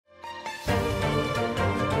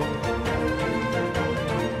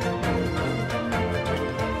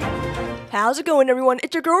How's it going, everyone?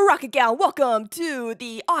 It's your girl Rocket Gal. Welcome to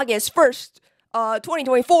the August 1st,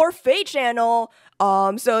 2024 FEH channel.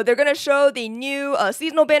 So they're gonna show the new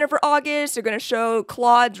seasonal banner for August. They're gonna show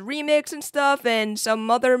Claude's remix and stuff, and some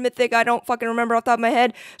other mythic I don't fucking remember off the top of my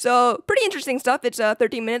head. So pretty interesting stuff. It's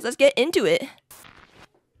 13 minutes. Let's get into it.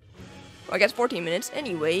 Well, I guess 14 minutes.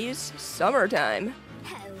 Anyways, summertime.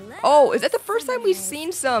 Oh, is that the first time we've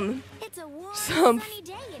seen some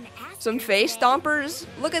face stompers?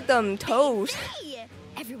 Look at them toes. Hey,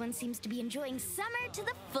 everyone seems to be enjoying summer to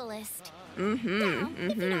the fullest. If you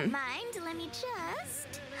don't mind, let me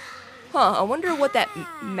just... Huh, I wonder what that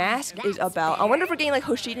mask is about. I wonder if we're getting like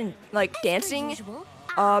HOSHIDAN like dancing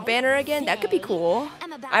banner again. That could be cool.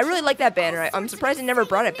 I really like that banner. I'm surprised they never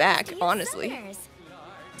brought it back, honestly.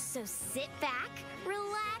 So sit back,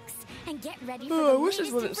 relax, and get ready for Oh, I wish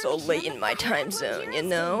this wasn't so late in my time zone, you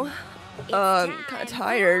know? Kind of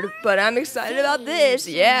tired, but I'm excited about this.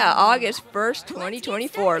 Yeah, August 1st,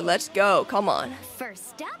 2024. Let's go. Come on.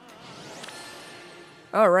 First up.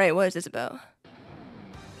 Alright, what is this about?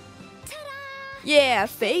 Yeah,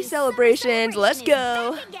 face celebrations. Let's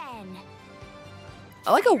go.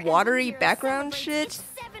 I like a watery background shit.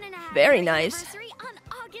 Very nice.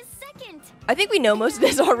 I think we know most of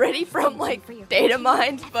this already from like data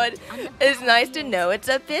mines, but it's nice to know it's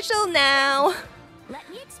official now. Let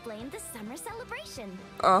me explain the summer celebration.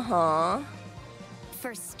 Uh-huh.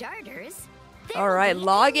 For starters, alright,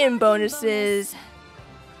 login bonuses.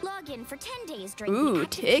 Log in for 10 days during Ooh, the active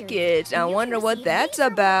tickets. period, I and wonder you'll what receive that's these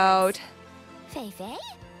about. rewards. Fei,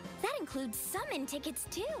 that includes summon tickets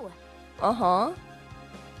too. Uh-huh.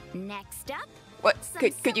 Next up, What? some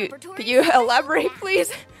Could you celebratory elaborate, maps.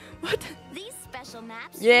 please? What? These special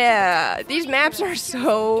maps. Yeah, these maps are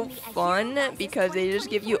so fun because they just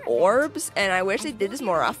give you orbs, and I wish they did this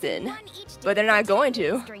more often. But they're not going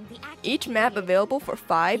to. Each map available for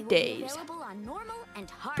 5 days.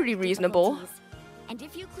 Pretty reasonable. And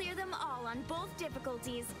if you clear them all on both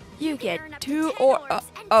difficulties, You can get earn up 2 to 10 or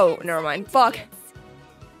orbs and oh, 10 never mind. summon Fuck. tickets.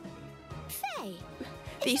 Faye,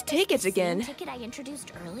 These isn't this tickets the same again. ticket I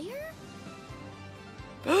introduced earlier?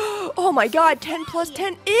 Oh my god, 10 plus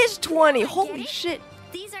 10 is 20. Holy shit.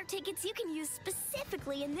 These are tickets you can use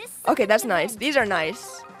specifically in this. Okay, that's summer nice. event. These are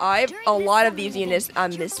nice. I've a lot of these units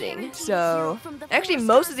I'm missing. So actually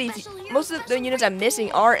most of the units I'm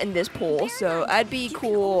missing are in this pool. So I'd be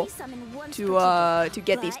cool to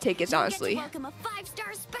get these tickets, honestly. Welcome a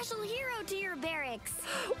 5-star special hero to your barracks.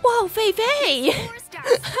 Whoa, Fei! 4-star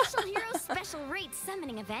special hero special rate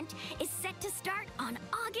summoning event is set to start on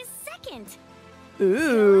August 2nd.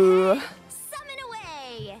 Ooh. Summon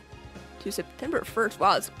away. To September 1st.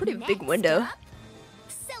 Wow, it's a pretty big Next window. up,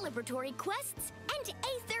 celebratory quests and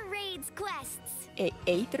Aether Raids quests.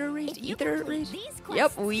 Aether raids? If you Ether complete raids? these Yep,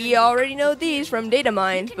 quests we during already know active these period, from data you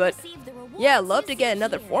mines, can but receive the rewards yeah, love to you get see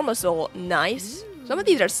another here. Forma Soul. Nice. Some of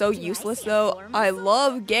these are so Do I useless see a though. Forma I Soul?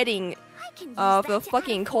 love getting I can use the that to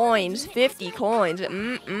fucking add coins. unit 50 as my coins.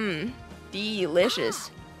 ally.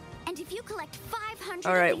 Delicious. And if you collect 500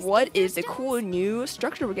 Alright, of these what Aether is the stones, cool new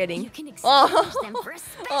structure we're you getting? can exchange Oh, them for a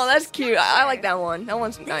special oh, that's cute. I like structure. that one. That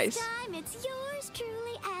one's This nice. time it's yours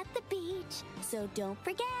truly at the beach, so don't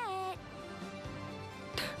forget.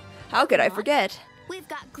 How could I forget? We've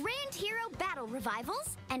got Grand Hero Battle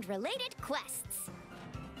Revivals and related quests.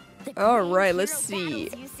 The Alright, Grand let's Hero see.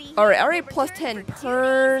 battles you see here Alright, will alright, plus return 10 for 2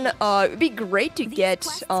 Pern. days. It'd be great to These get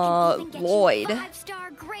quests can even get you Lloyd.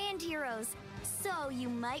 5-star Grand Heroes, so you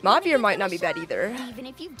might Mavir wanna give might them not a be bad shot, either. even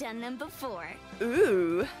if you've done them before.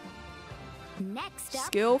 Ooh. Next up,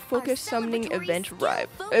 Skill are focused summoning celebratory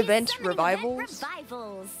event skill-focused revivals.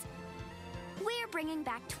 revivals. We're bringing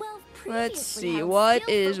back 12 Let's see, previously what held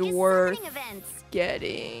is skill-focused worth summoning events.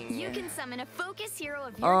 getting? You can summon a focus hero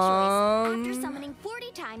of your choice after summoning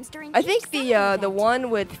 40 times during I each think summoning the event. one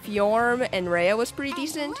with Fjorm and Rhea was pretty And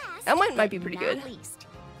decent. last That one might but be pretty not good. least,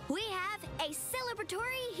 we have a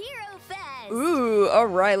celebratory hero fest. Ooh,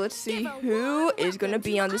 alright, let's see Give a who warm is gonna welcome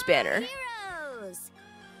be to on this our banner. heroes.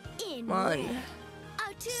 In Come on. red,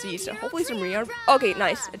 a See, tuned so hero hopefully some trio Rhea. Okay,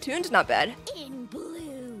 nice. drop. Attune's not bad. In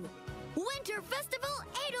blue, Winter Festival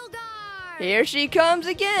Edelgard. Here she comes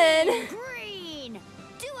again. In green,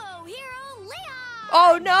 Duo Hero Leon.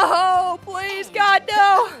 Oh no, please, God,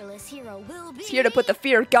 no. The colorless hero will be It's here to put the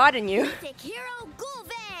fear of God in you. Mythic Hero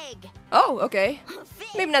Gulveg. Oh, okay.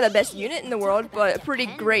 Maybe not the best unit in the world, but a pretty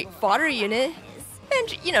great fodder unit.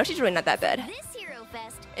 And, you know, she's really not that bad. This Hero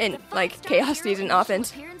Fest, In, the like, 5-star Chaos hero Season initial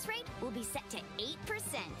offense. appearance rate will be set to 8%.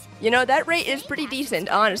 You know, that rate is pretty decent,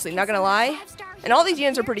 honestly, not gonna lie. And all these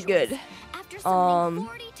units are pretty good. After summoning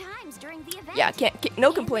 40 times during the event. Yeah, no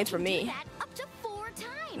And complaints you from can do me. that up to 4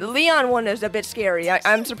 times. The Leon one is a bit scary.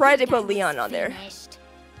 I'm surprised they put Leon on there.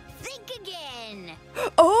 Think again.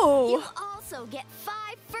 Oh! You also get 5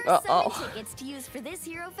 first summon tickets to use for this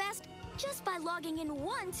Hero Fest just by logging in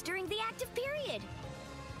once during the active period.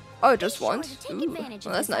 Oh, just Be sure once? to take Ooh, advantage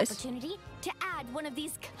well, of that's this nice. opportunity to add one of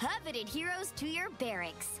these coveted heroes to your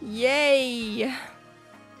barracks. Yay!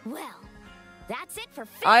 Well, that's it for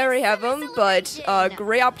I already have Summer him, but Celebration.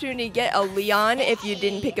 great opportunity to get a Leon if you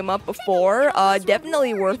didn't pick him up before.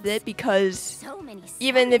 Definitely worth it because So many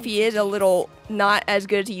even if summon he is a tickets. little not as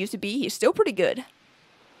good as he used to be, he's still pretty good.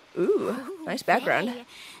 Ooh, nice background. Hey,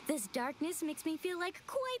 this darkness makes me feel like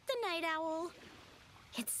quite the night owl.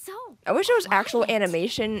 It's so I wish it was actual quiet.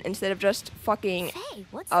 animation instead of just fucking Hey,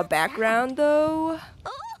 what's a that background, though. sound?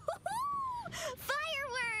 Oh,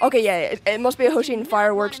 fireworks! Okay, yeah, it must be a Hoshidan not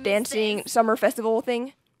fireworks wanna miss dancing this. summer festival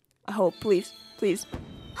thing. I hope, please, please.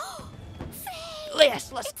 Faye,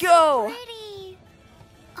 Yes, let's it's go! So pretty.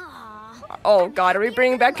 Aw, Oh god, are we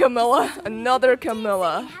bringing back Camilla? Another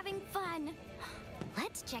Camilla. having fun.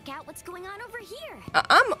 Let's check out what's going on over here.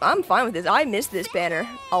 I'm fine with this. I miss this banner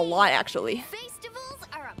a lot, actually. Festivals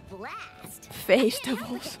are a blast.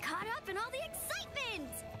 Festivals. Get caught up in all the excitement.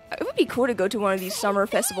 It would be cool to go to one of these summer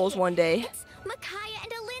festivals one day. It's Micaiah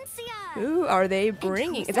and Alencia. Who are they And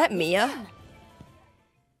bringing? who's Is that with Mia? them?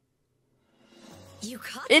 You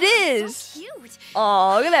caught It that? is. So cute.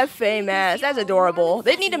 Aw, look at that Faye mask. That's adorable.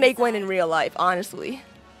 They need to make one in real life, honestly.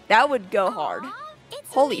 That would go hard. Aw,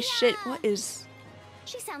 it's Holy Mia. shit, what is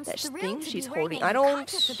She sounds that thrilled thing to she's be wearing holding? a I don't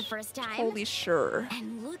yukata for the first time. totally sure.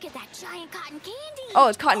 And look at that giant cotton candy. Oh,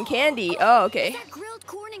 it's cotton candy. Oh, okay. Is that grilled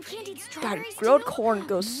corn and candied God, strawberries grilled too? corn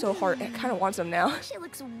goes so hard. I kind of want some now. She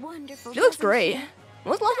looks wonderful. She looks doesn't great. she?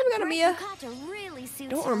 When was the last time we got a That Mia? bright yukata really suits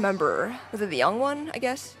Don't her. remember. Was it the young one, I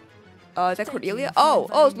guess? Is that Thank Cordelia? you for Oh,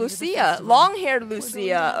 it's inviting me to the Lucia. festival. Long-haired We're going to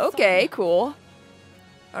Lucia. have Okay, fun. cool.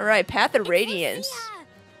 All right, Path of It's Radiance. Lucia.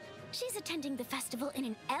 She's attending the festival in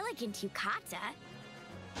an elegant yukata.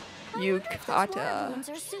 I wonder if those war Yukata. balloons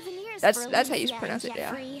are souvenirs That's- for that's how you Alencia pronounce and it, yeah.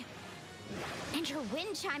 Jeffrey. And her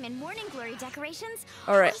wind chime and morning glory decorations.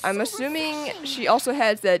 All right, are I'm so assuming refreshing. she also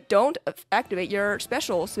has the don't activate your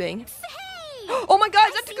specials thing. Hey! Oh my god, I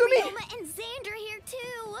is that see Takumi? Ryoma and Xander here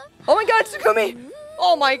too. Oh my god, it's Takumi!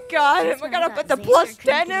 Oh my god, Just I when I gotta thought put the Xander plus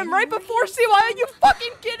couldn't 10 get in right any before raise. CY. Are you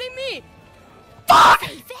fucking kidding me? Fuck!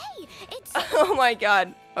 Hey, Faye, it's Oh my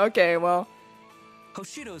god. Okay, well.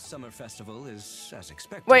 Hoshido's summer festival is as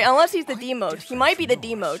expected. Wait, unless he's the Quite demote. He different might be the from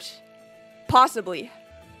yours. demote. Possibly.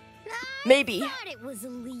 Maybe. I thought it was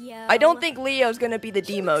Leo. I don't think Leo's gonna be the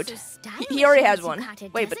He looks demote. so He stylish already in has his one.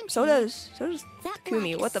 yukata, Wait, but doesn't so he? does That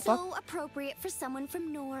Takumi. black What is the fuck? so appropriate for someone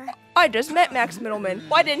from Nor. I just met Max Middleman.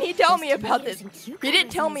 Why didn't he tell Those me about tomatoes this? and He cucumbers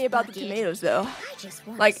didn't tell in me his about the bucket. tomatoes though. I just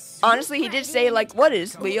want Like, soup honestly, he did right say, in like, the what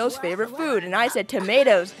is taco. Leo's favorite food? And I said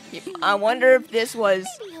tomatoes. I wonder if this was...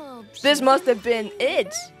 Baby hopes. This must have been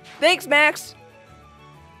it. Thanks, Max.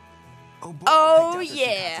 Oh, boy, Oh, picked out this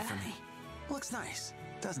yeah. yukata for me. Looks nice,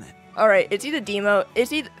 doesn't it? Alright, it's either demote.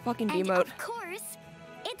 It's either fucking And demote. of course,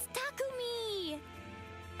 it's Takumi.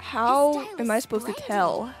 How His style am I is supposed to splendid.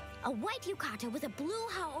 tell? A white yukata with a blue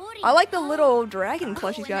haori. I like the Oh, little dragon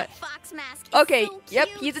plush he's and got. that fox mask is Okay, so yep,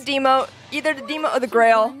 cute. he's a demote. Either the demote or the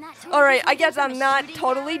grail. Alright, I guess I'm not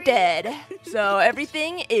totally dead. So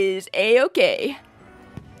everything is a-okay.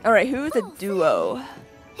 Alright, who's the Oh, duo?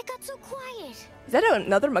 It got so quiet. Is that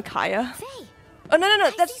another Micaiah? Faye, Oh, no, I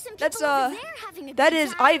see that's, some that's, people over there having a that good is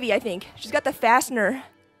time. Ivy, I think. She's got the fastener.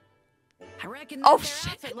 I reckon Oh, that their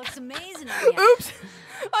shit. outfit looks amazing on ya. Oops!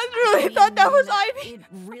 I really thought that was Ivy. It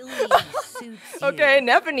really suits you. Okay,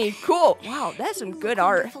 Nephany, cool. Wow, that's some good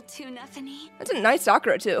art. Wonderful too, Nephany. That's a nice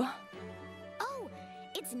Sakura, too. Oh,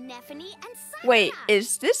 it's Nephany and Sakura. Wait,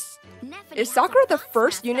 is Nephany is has a Sakura the fox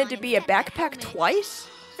first mask unit on to be a instead of backpack helmet. twice?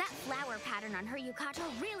 That flower pattern on her yukata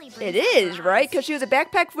really brings It out is, her right? eyes. Because she was a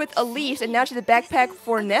backpack with Elise, and now she's a backpack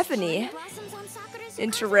for Nephany. Blossoms on Sakura's yukata.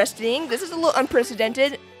 Interesting. This is a little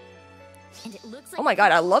unprecedented. And it looks Oh like my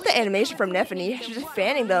god, I love the they're animation from coordinating Nephany. their She's just war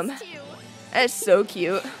fanning them. balloons, too. That is so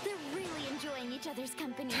cute. They're really enjoying each other's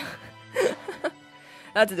company.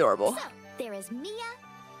 That's adorable. So, there is Mia,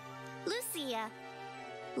 Lucia,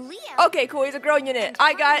 Leo. Okay, cool. He's a girl unit.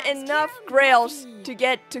 I got enough grails to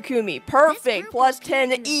get Takumi. Perfect. Plus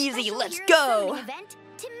 10 easy. Let's go. Event,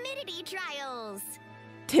 Timidity Trials.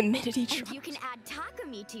 Timidity And trial. you can add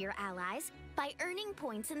Takumi to your allies by earning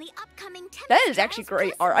points in the upcoming Timidity That is actually Trials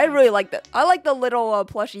great plus art. I event. really like that. I like the little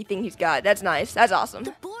plushy thing he's got. That's nice. That's awesome.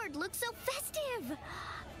 The board looks so festive.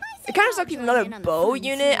 It kind of sucks he's another bow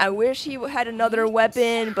unit. I wish he had another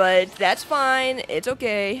weapon, but that's fine. It's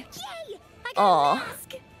okay. Yay! I got Aw. a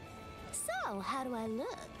mask. So, how do I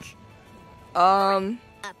look?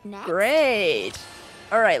 Up next, Great.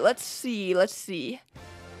 All right, let's see. Let's see.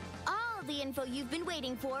 all the info you've been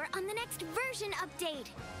waiting for on the next version update.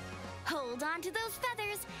 Hold on to those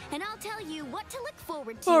feathers, and I'll tell you what to look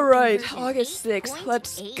forward to. All right, in version August 6th.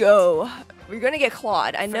 Let's 8.8. go. We're gonna get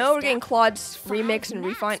Claude. I know First we're getting up, Claude's 5 remix and maps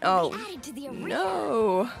refine. will be Oh, added to the arena.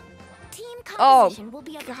 no. Team Oh, composition will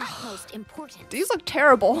be of utmost importance. These look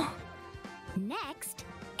terrible. Next,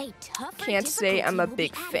 a tougher Can't say I'm a difficulty will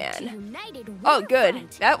big be added to fan. United Oh, good.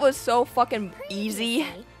 Warfront. That was so fucking easy.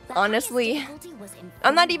 Previously, the Honestly. highest difficulty was in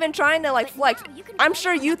I'm not food, even trying to like but flex. now you can I'm fight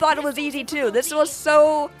sure on you the thought it was different easy too. This was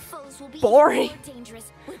difficulty. so Foes will be boring. more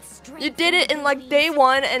dangerous with strength You did it in like and day abilities.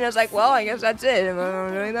 one, and I was like, well, I guess that's it. I'm not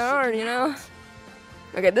doing that hard, you know?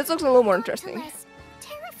 Okay, this looks a little more On to interesting. less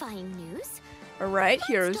terrifying news. Alright, Let's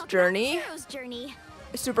Hero's talk about Journey. Hero's Journey.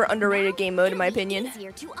 A super underrated Now, game mode, in my it'll be opinion.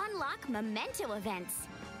 easier to unlock memento events.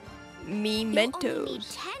 You'll only need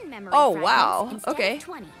Mementos. 10 memory Oh, fragments wow. instead Okay. of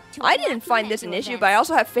 20 to I unlock didn't find this an memento issue, but I events.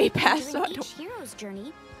 also have Fate Pass, so I During don't. each hero's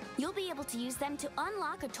journey, you'll be able to use them to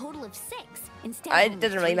unlock a total of 6 instead It of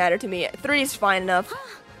doesn't really only matter to me. 3 is fine enough. 3.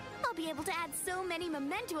 I'll be able to add so many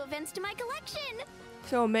memento events to my collection.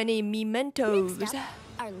 So many mementos. Next up,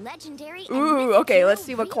 our legendary and Ooh, mythic okay, hero let's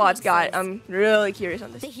see what Claude's got. remixes. I'm really curious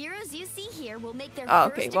on The this. heroes you see here will make their Oh,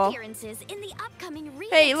 first okay, well. appearances in the upcoming remixes.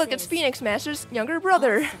 Hey, look, it's Phoenix Master's younger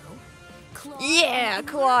brother. Also, Claude Yeah, and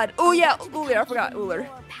Claude. Uller Oh, are yeah, going to Uller. I become forgot even Uller.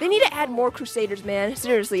 more They need to add powerful. more Crusaders, man.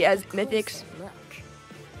 Seriously, as Take a mythics. closer look.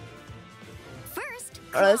 First,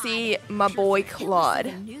 Let's see my boy Choose the Claude.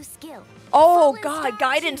 pillars of a new skill. Oh, Fallen God, Star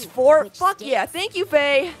Guidance 2, 4. which Fuck yeah, states, thank you,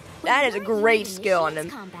 Faye. when That is a your great unit skill on him.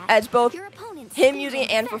 initiates combat, As both your opponent's him speed using it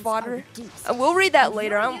and and for defense are fodder. reduced. We'll read that Your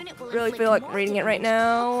later. I unit will don't really inflict feel like more reading it right damage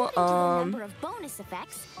now. according to the number of bonus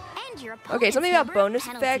effects and your Okay, opponent's something about number of bonus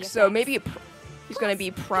penalty effects. So effects. maybe he's gonna Plus, be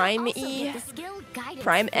you'll also Prime-y, get the skill Guidance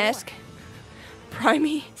Prime-esque, 4.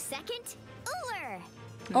 Prime-y. Second, Uller.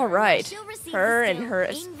 All right, She'll receive her the and skill her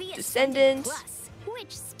Envy descendants. Plus,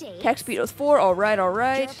 which states Attack speed was 4. All right, all your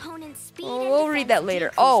right. opponent's speed Well, and we'll read that defense later.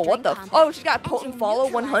 decrease Oh, what during the? combat, Oh, she's got and to potent follow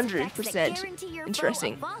neutralize effects that 100%. guarantee your foe a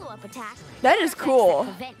Interesting. follow-up attack, That or is effects cool.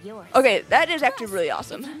 that prevent yours. Okay, that is actually Plus, really If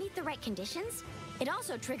awesome. you meet the right conditions, it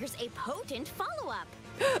also triggers a potent follow-up.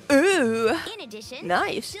 Ooh, In addition,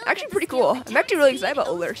 nice. she'll Actually, get the pretty skill cool. I'm Attack actually really Speed excited about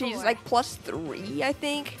Uller. She's 04. like +3, I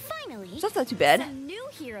think. Finally, So that's not too bad. some new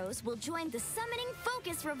heroes will join the Summoning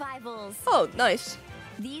Focus Revivals. Oh, nice.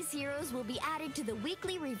 These heroes will be added to the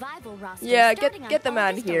weekly revival roster. Yeah, starting get on them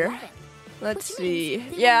out of August here. 11th, Let's which see.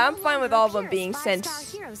 means they Yeah, will I'm no fine with longer all of them appear being as sent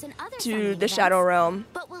five-star heroes in other to summoning the events, Shadow Realm.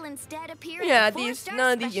 but will instead appear Yeah, in these 4-star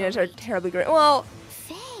none of these units are special terribly great. Well,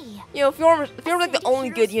 Faye. you know, if you're like the Ascended only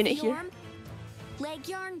good heroes unit here. Fjorm,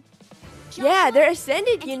 Legyarn, Yeah, Joshua, they're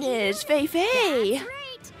Ascended and units. Eden. Faye. That's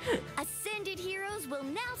right. Ascended heroes will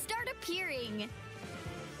now start appearing.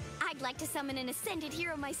 I'd like to summon an Ascended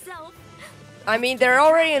hero myself. I mean, they're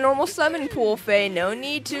already a normal summon pool, Faye. No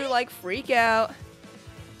need to, like, freak out.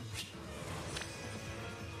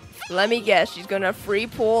 Let me guess. She's gonna free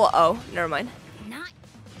pool. Oh, never mind. Not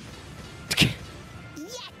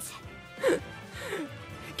yet.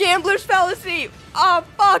 Gambler's fallacy. Oh,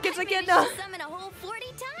 fuck. It's I again. managed to summon a whole 40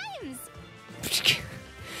 times.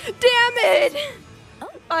 Damn it. Oh,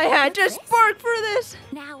 I had what's to this? spark for this.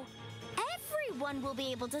 Now, everyone will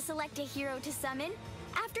be able to select a hero to summon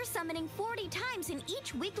after summoning 40 times in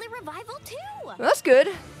each weekly revival too. Well, that's good.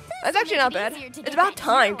 That's This'll actually make not it bad. easier to It's get about that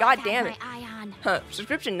time. hero God I've damn had it. my eye on. Huh.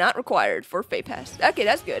 Subscription not required for Fate Pass. Okay,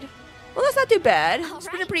 that's good. Well, that's not too bad. All It's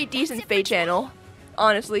been a right, pretty that's decent it for Fate channel,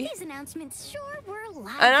 honestly. These announcements sure were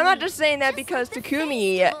lively. And I'm not just saying that Just because like the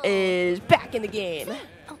Takumi festival. is back in the game.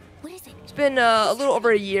 Oh, what is it? It's been a little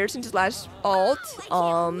over a year since his last alt.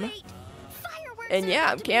 Oh, I can't wait. Fireworks And are yeah,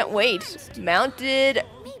 about to be can't wait. launched. Mounted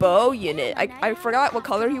bow unit. I forgot what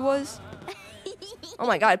color he was. Oh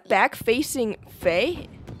my god, back facing Faye?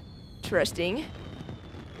 Interesting.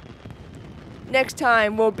 Next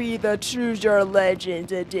time will be the Choose Your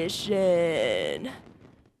Legends edition.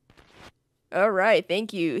 Alright,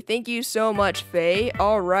 thank you. Thank you so much, Faye.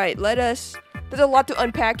 Alright, there's a lot to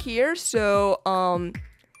unpack here, so,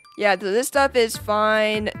 yeah, this stuff is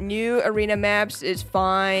fine. New arena maps is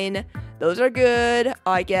fine. Those are good,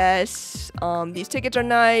 I guess. These tickets are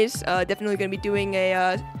nice. Definitely gonna be doing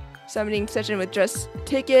a, summoning session with just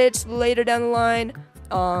tickets later down the line.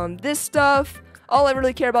 This stuff, all I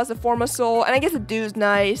really care about is the Forma Soul, and I guess the dude's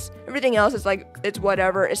nice. Everything else is like, it's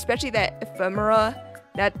whatever, especially that ephemera.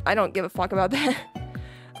 That, I don't give a fuck about that.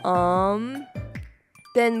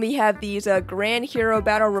 Then we have these Grand Hero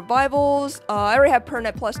Battle Revivals. I already have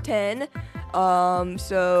Pernet plus 10.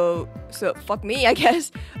 So fuck me, I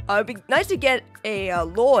guess. It'd be nice to get a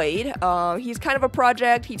Lloyd. He's kind of a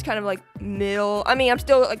project. He's kind of like middle. I mean, I'm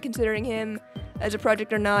still like considering him as a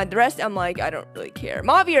project or not. The rest, I'm like, I don't really care.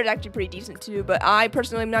 Mavier is actually pretty decent too, but I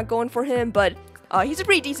personally am not going for him. But he's a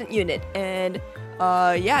pretty decent unit, and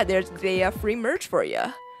yeah, there's the free merch for you.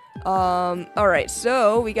 Alright,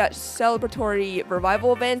 so we got celebratory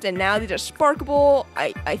revival events, and now these are sparkable,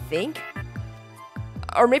 I think.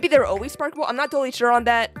 Or maybe they're always sparkable. I'm not totally sure on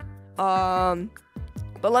that. But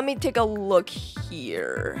let me take a look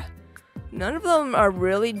here. None of them are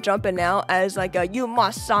really jumping out as like a you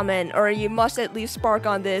must summon or you must at least spark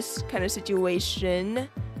on this kind of situation.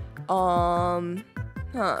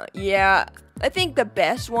 Yeah. I think the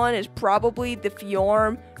best one is probably the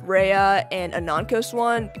Fjorm, Rhea, and Anonkos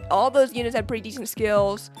one. All those units have pretty decent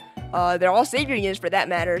skills. They're all savior units for that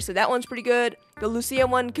matter, so that one's pretty good. The Lucia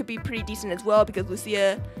one could be pretty decent as well because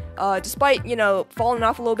Lucia, despite, you know, falling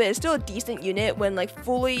off a little bit, is still a decent unit when, like,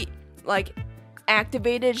 fully, like,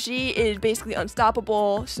 activated. She is basically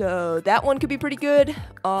unstoppable, so that one could be pretty good.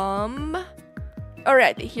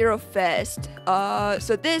 Alright, the Hero Fest.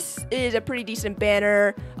 So this is a pretty decent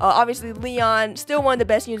banner. Obviously, Leon, still one of the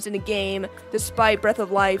best units in the game, despite Breath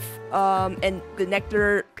of Life, and the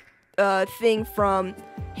Nectar, thing from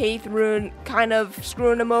Haith Rune kind of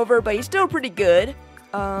screwing him over, but he's still pretty good.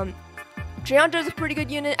 Triandra's a pretty good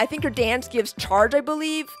unit. I think her dance gives charge, I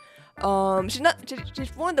believe.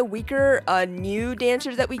 She's one of the weaker, new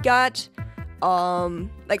dancers that we got.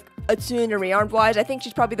 Like, attuned and rearmed wise, I think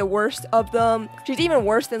she's probably the worst of them. She's even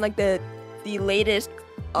worse than, like, the latest,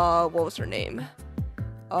 what was her name?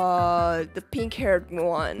 The pink-haired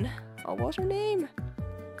one. What was her name?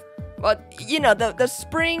 Well, you know, the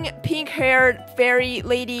spring pink-haired fairy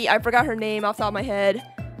lady. I forgot her name off the top of my head.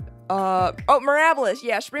 Oh, Mirabilis.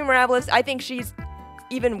 Yeah, Spring Mirabilis. I think she's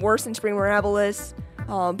even worse than Spring Mirabilis.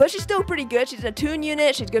 But she's still pretty good. She's an attune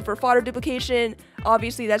unit. She's good for fodder duplication.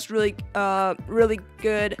 Obviously, that's really, really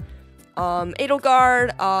good.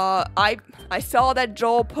 Edelgard. I saw that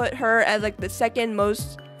Joel put her as like the second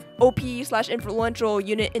most OP/influential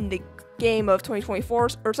unit in the game of 2024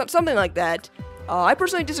 or something like that. I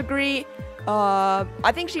personally disagree.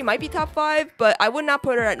 I think she might be top 5, but I would not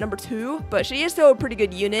put her at number 2. But she is still a pretty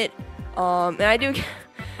good unit. And I do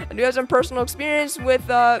have some personal experience with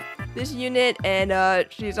this unit, and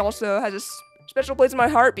she's also has a special place in my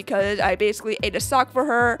heart because I basically ate a sock for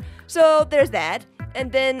her. So there's that.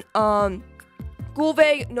 And then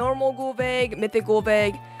Gulveg, normal Gulveg, mythic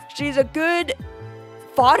Gulveg. She's a good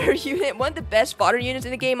fodder unit, one of the best fodder units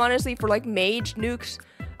in the game, honestly, for like mage nukes.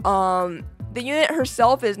 The unit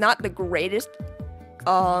herself is not the greatest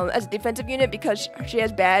as a defensive unit because she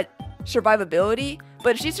has bad survivability,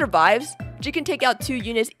 but if she survives, she can take out 2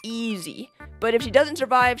 units easy. But if she doesn't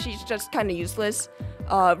survive, she's just kind of useless.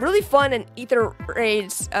 Really fun in Ether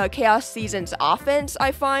Raid's Chaos Season's offense,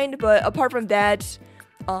 I find, but apart from that,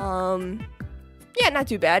 yeah, not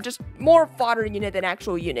too bad. Just more fodder unit than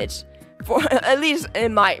actual units, for at least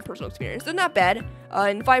in my personal experience. So not bad.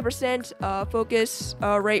 And 5% focus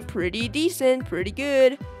rate, pretty decent, pretty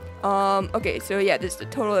good. Okay, so yeah, this is the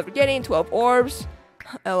total that we're getting, 12 orbs.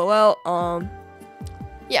 LOL.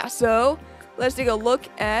 Yeah, so let's take a look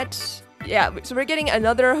at, yeah, so we're getting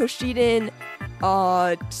another Hoshidan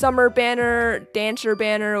summer banner, dancer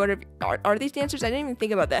banner, whatever. Are these dancers? I didn't even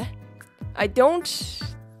think about that. I don't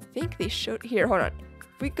think they showed, here, hold on.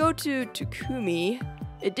 If we go to Takumi,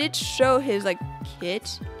 it did show his, like,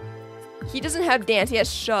 kit. He doesn't have dance, he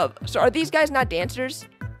has shove. So are these guys not dancers?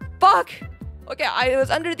 Fuck! Okay, I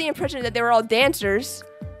was under the impression that they were all dancers.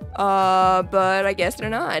 But I guess they're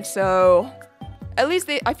not. So at least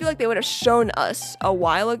I feel like they would have shown us a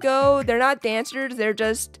while ago. They're not dancers, they're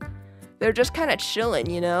just kind of chilling,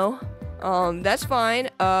 you know? That's fine.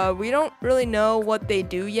 We don't really know what they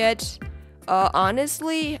do yet,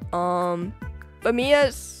 honestly. But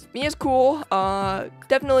Mia's cool.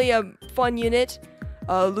 Definitely a fun unit.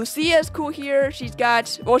 Lucia is cool here. She's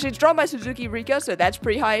drawn by Suzuki Rika, so that's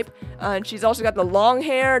pretty hype. And she's also got the long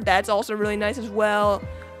hair. That's also really nice as well.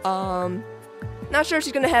 Not sure if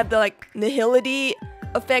she's gonna have the, like, nihility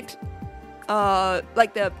effect,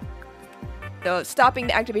 like the stopping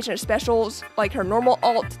the activation of specials like her normal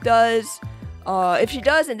alt does. If she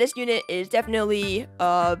does, then this unit is definitely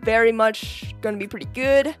very much gonna be pretty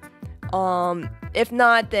good. If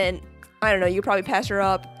not, then I don't know, you could probably pass her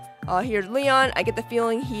up. Here's Leon. I get the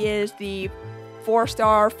feeling he is the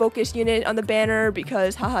 4-star focus unit on the banner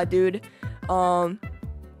because haha dude.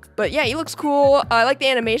 But yeah, he looks cool. I like the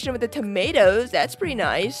animation with the tomatoes. That's pretty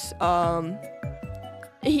nice.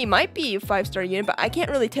 He might be a 5-star unit, but I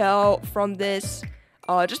can't really tell from this.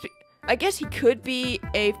 I I guess he could be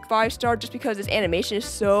a 5-star just because his animation is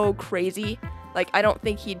so crazy. Like, I don't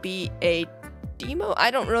think he'd be a demo.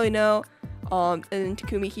 I don't really know. And then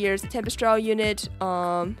Takumi here is the Tempest Trial unit.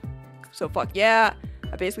 So fuck yeah.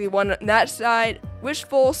 I basically won on that side.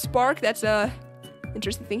 Wishful Spark, that's a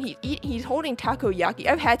interesting thing. He's holding takoyaki.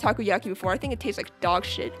 I've had takoyaki before. I think it tastes like dog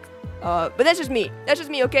shit. But that's just me. That's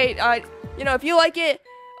just me, okay? You know, if you like it,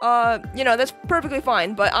 you know, that's perfectly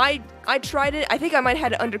fine. But I tried it. I think I might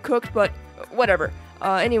have had it undercooked, but whatever.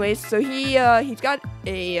 Anyways, so he's got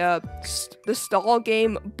the stall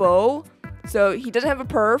game bow. So he doesn't have a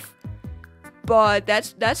perf. But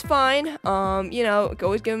that's fine. You know,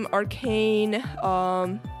 always give him arcane.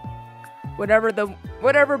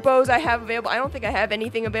 Whatever bows I have available. I don't think I have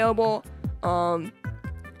anything available.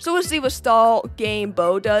 So we'll see what stall game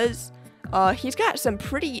bow does. He's got some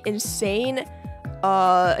pretty insane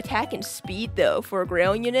attack and speed though for a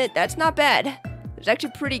Grail unit. That's not bad. It's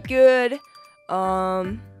actually pretty good.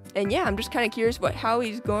 And yeah, I'm just kind of curious how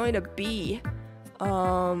he's going to be.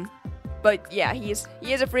 But yeah, he's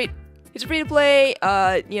a free to play.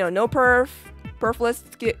 You know, no perfless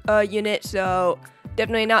unit, so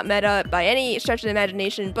definitely not meta by any stretch of the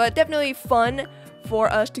imagination, but definitely fun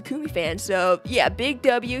for us Takumi fans. So yeah, big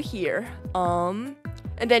W here. And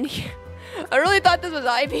then I really thought this was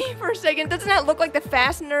Ivy for a second. Doesn't that look like the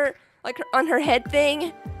fastener like on her head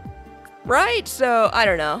thing? Right? So I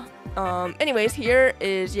don't know. Anyways, here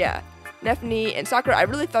is Nefne and Sakura. I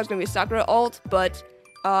really thought it was gonna be a Sakura ult, but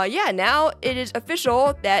yeah, now it is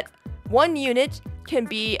official that one unit can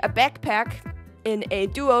be a backpack in a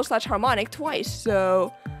duo/harmonic twice,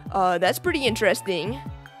 so that's pretty interesting.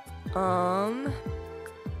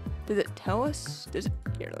 Does it tell us?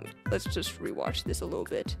 Here, let's just rewatch this a little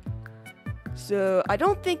bit. So I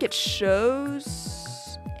don't think it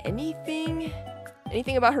shows anything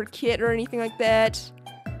about her kit or anything like that.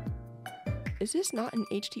 Is this not an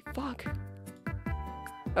HT? Fuck.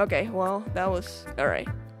 Okay, well, that was alright.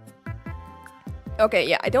 Okay,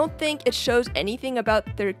 yeah, I don't think it shows anything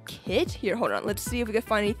about their kit. Here, hold on. Let's see if we can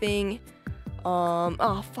find anything.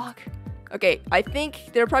 Oh, fuck. Okay, I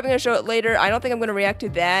think they're probably going to show it later. I don't think I'm going to react to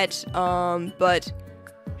that. But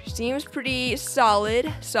she seems pretty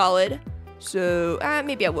solid. So,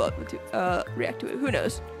 maybe I will react to it. Who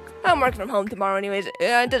knows? I'm working from home tomorrow anyways.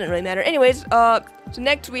 It doesn't really matter. Anyways, so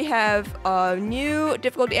next we have new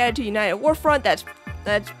difficulty added to United Warfront. That's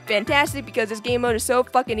fantastic because this game mode is so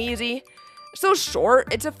fucking easy. So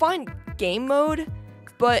short. It's a fine game mode,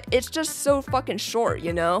 but it's just so fucking short,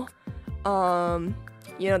 you know?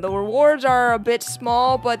 You know, the rewards are a bit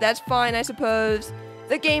small, but that's fine, I suppose.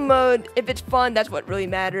 The game mode, if it's fun, that's what really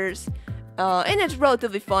matters. And it's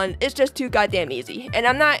relatively fun. It's just too goddamn easy. And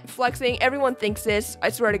I'm not flexing. Everyone thinks this. I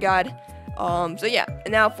swear to God. So yeah.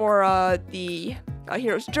 And now for the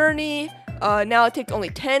hero's journey. Now it takes only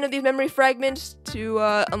 10 of these memory fragments to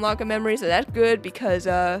unlock a memory, so that's good because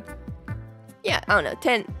yeah, I don't know,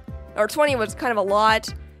 10 or 20 was kind of a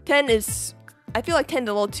lot. 10 is, I feel like 10 is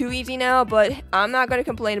a little too easy now, but I'm not going to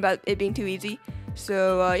complain about it being too easy.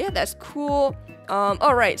 So yeah, that's cool.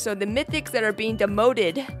 Alright, so the mythics that are being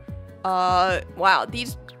demoted, wow,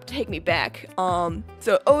 these take me back.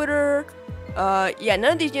 So Odor, yeah,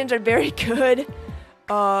 none of these units are very good.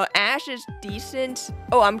 Ash is decent.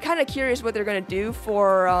 Oh, I'm kind of curious what they're going to do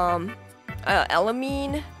for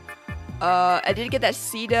Elamine. I did get that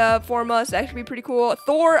Sita Forma, so that should be pretty cool.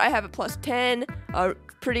 Thor, I have a +10.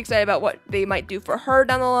 Pretty excited about what they might do for her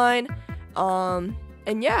down the line.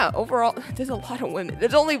 And yeah, overall, there's a lot of women.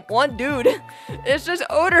 There's only one dude. It's just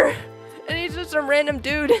Odor, and he's just a random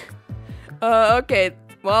dude. Okay,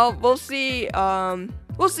 well, we'll see.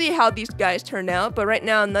 We'll see how these guys turn out, but right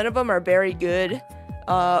now, none of them are very good.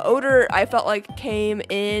 Odor, I felt like came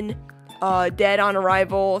in dead on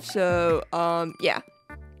arrival, so yeah.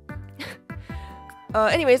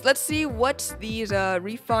 Anyways, let's see what these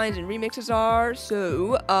refines and remixes are.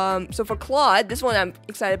 So, so for Claude, this one I'm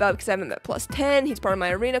excited about because I'm at +10. He's part of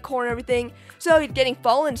my arena core and everything. So he's getting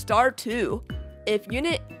Fallen Star 2. If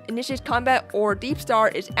unit initiates combat or Deep Star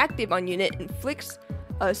is active on unit, inflicts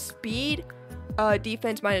speed,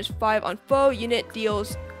 defense -5 on foe. Unit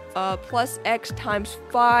deals +X times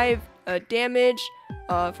 5 damage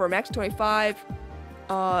for a max of 25.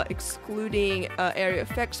 Excluding area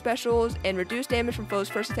effect specials, and reduce damage from foes'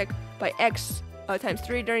 first attack by X times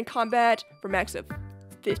 3 during combat for max of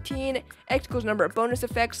 15. X equals number of bonus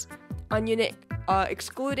effects on unit,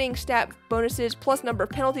 excluding stat bonuses, plus number of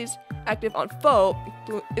penalties active on foe,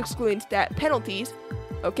 excluding stat penalties.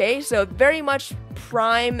 Okay, so very much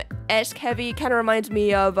Prime-esque heavy. Kind of reminds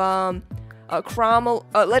me of Legendary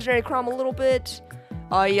Chrom a little bit.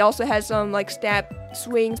 He also has some like stat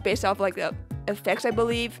swings based off like the effects, I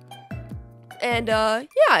believe. And yeah,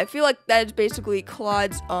 I feel like that is basically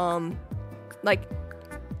Claude's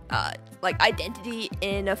like identity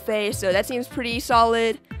in a phase, so that seems pretty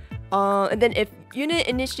solid. And then if unit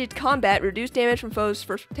initiates combat, reduce damage from foes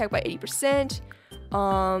first attack by 80%.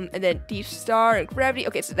 And then Deep Star and Gravity.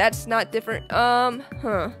 Okay, so that's not different.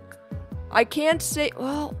 I can't say,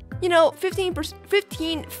 well, you know, 15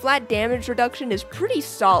 flat damage reduction is pretty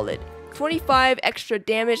solid. 25 extra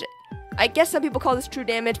damage. I guess some people call this true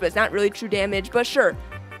damage, but it's not really true damage, but sure.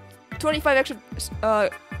 25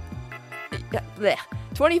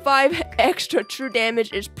 extra true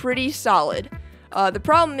damage is pretty solid. The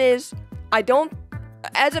problem is,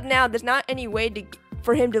 as of now, there's not any way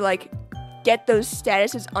for him to, like, get those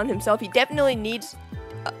statuses on himself. He definitely needs,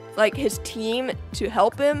 like, his team to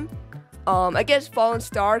help him. I guess Fallen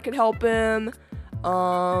Star could help him.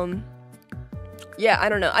 Yeah, I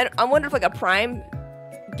don't know. I wonder if, like,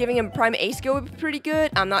 giving him Prime A skill would be pretty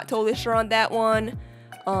good. I'm not totally sure on that one.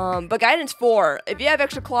 But Guidance 4, if you have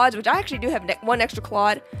extra Claudes, which I actually do have one extra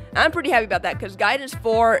Claude, I'm pretty happy about that, because Guidance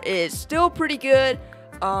 4 is still pretty good.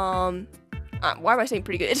 Why am I saying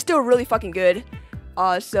pretty good? It's still really fucking good.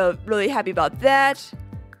 So really happy about that.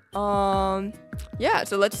 Yeah,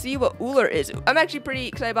 so let's see what Uller is. I'm actually pretty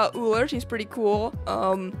excited about Uller. She's pretty cool.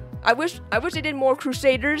 I wish they did more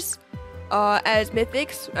Crusaders as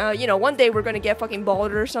mythics. You know, one day we're gonna get fucking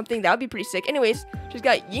Baldur or something. That would be pretty sick. Anyways, she's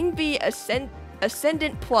got Yingvi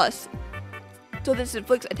Ascendant Plus. So this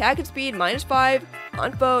inflicts attack and speed -5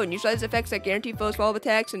 on foe and neutralizes effects that guarantee foes follow-up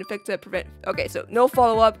attacks and effects that prevent. Okay, so no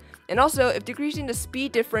follow-up. And also, if decreasing the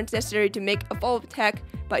speed difference necessary to make a follow-up attack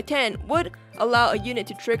by 10 would allow a unit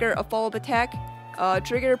to trigger a follow-up attack,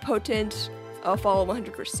 trigger potent follow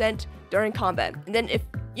 100% during combat. And then if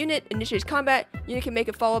unit initiates combat, unit can make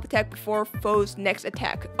a follow-up attack before foe's next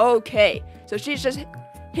attack. Okay, so she's just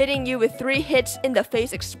hitting you with 3 hits in the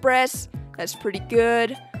face express. That's pretty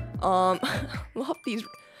good. Love these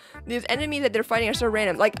enemies that they're fighting are so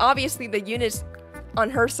random. Like, obviously the units on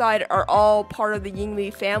her side are all part of the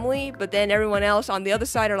Yingli family, but then everyone else on the other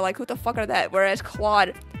side are like, who the fuck are that? Whereas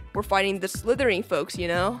Claude, we're fighting the slithering folks, you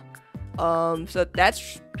know? So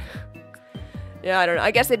that's, yeah, I don't know.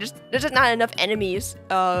 I guess there's just not enough enemies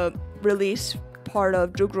release part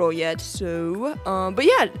of Jugro yet. So, but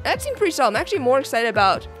yeah, that seemed pretty solid. I'm actually more excited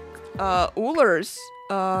about Uller's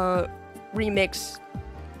remix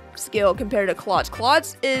skill compared to Claude's.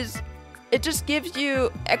 Claude's it just gives you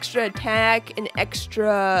extra attack and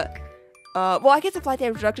extra, well, I guess the flat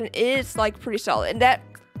damage reduction is, like, pretty solid. And that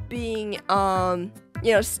being,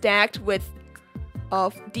 you know, stacked with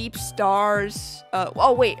Deep Stars.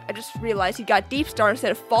 Oh, wait, I just realized he got Deep Star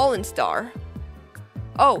instead of Fallen Star.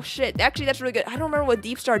 Oh, shit. Actually, that's really good. I don't remember what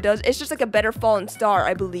Deep Star does. It's just, like, a better Fallen Star,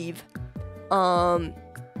 I believe.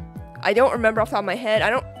 I don't remember off the top of my head. I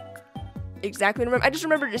don't exactly remember. I just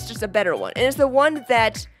remember it's just a better one. And it's the one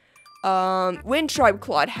that Wind Tribe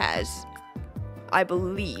Claude has, I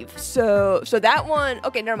believe. So that one,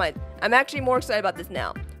 okay, never mind. I'm actually more excited about this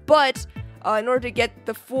now. But in order to get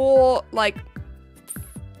the full, like,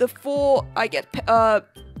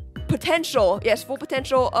 potential, yes, full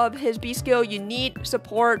potential of his B skill, you need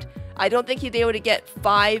support. I don't think he'd be able to get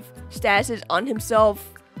 5 statuses on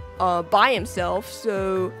himself by himself.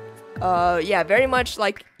 So yeah, very much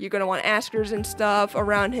like you're gonna want askers and stuff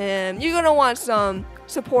around him. You're gonna want some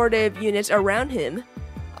supportive units around him.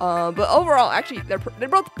 But overall, actually, they're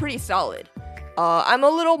both pretty solid. I'm a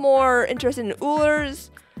little more interested in Uller's,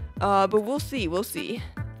 but we'll see.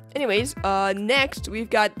 Anyways, next we've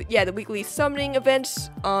got the weekly summoning events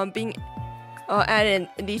being added,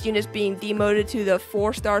 and these units being demoted to the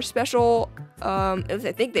 4-star special. At least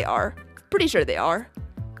I think they are. Pretty sure they are.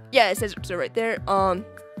 Yeah, it says so right there.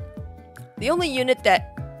 The only unit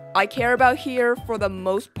that I care about here for the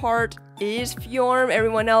most part is Fjorm.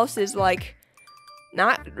 Everyone else is, like,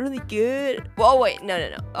 not really good. Well, wait,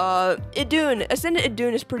 no. Idun, Ascendant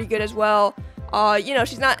Idun is pretty good as well. You know,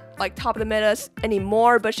 she's not, like, top of the meta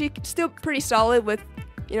anymore, but she's still pretty solid with,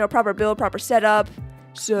 you know, proper build, proper setup.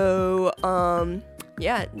 So,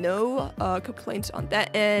 yeah, no complaints on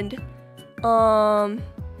that end.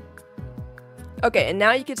 Okay, and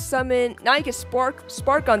now you can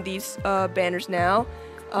spark on these banners now,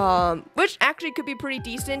 which actually could be pretty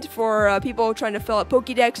decent for people trying to fill out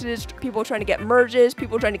Pokédexes, people trying to get merges,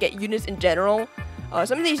 people trying to get units in general.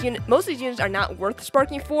 Some of these units, most of these units are not worth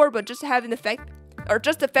sparking for, but just having the fact, or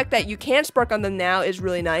just the fact that you can spark on them now is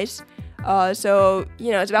really nice. So, you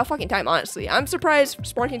know, it's about fucking time, honestly. I'm surprised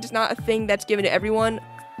sparking is not a thing that's given to everyone,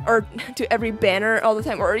 or to every banner all the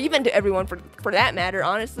time, or even to everyone for that matter,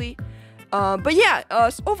 honestly. But yeah,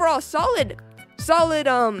 overall, solid solid,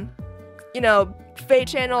 you know, FEH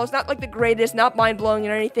channel. It's not like the greatest, not mind-blowing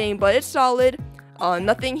or anything, but it's solid.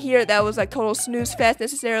 Nothing here that was like total snooze fest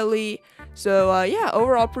necessarily. So yeah,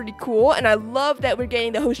 overall pretty cool. And I love that we're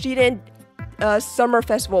getting the HOSHIDAN Summer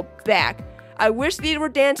Festival back. I wish these were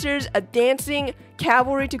dancers. A dancing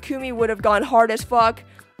cavalry Takumi would have gone hard as fuck,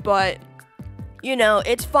 but you know,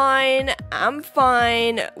 it's fine. I'm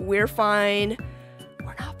fine. We're fine.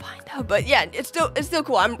 We're not fine though, but yeah, it's still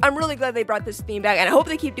cool. I'm really glad they brought this theme back, and I hope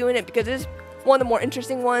they keep doing it because it's one of the more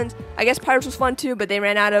interesting ones. I guess Pirates was fun too, but they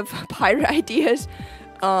ran out of pirate ideas.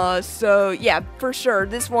 So yeah, for sure,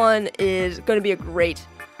 this one is going to be a great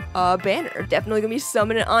banner. Definitely gonna be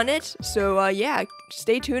summoning on it. So yeah,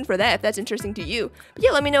 stay tuned for that if that's interesting to you. But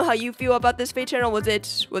yeah, let me know how you feel about this FEH channel. Was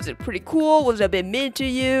it pretty cool? Was it a bit mid to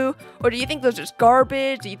you? Or do you think those are just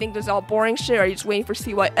garbage? Do you think this is all boring shit? Are you just waiting for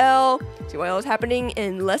CYL? CYL is happening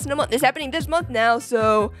in less than a month. It's happening this month now,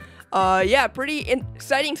 so yeah, pretty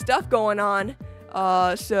exciting stuff going on.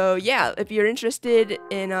 So yeah, if you're interested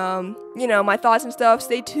in, you know, my thoughts and stuff,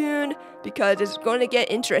 stay tuned because it's going to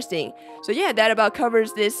get interesting. So yeah, that about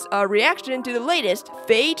covers this reaction to the latest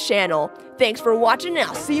FEH channel. Thanks for watching, and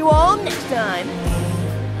I'll see you all next time.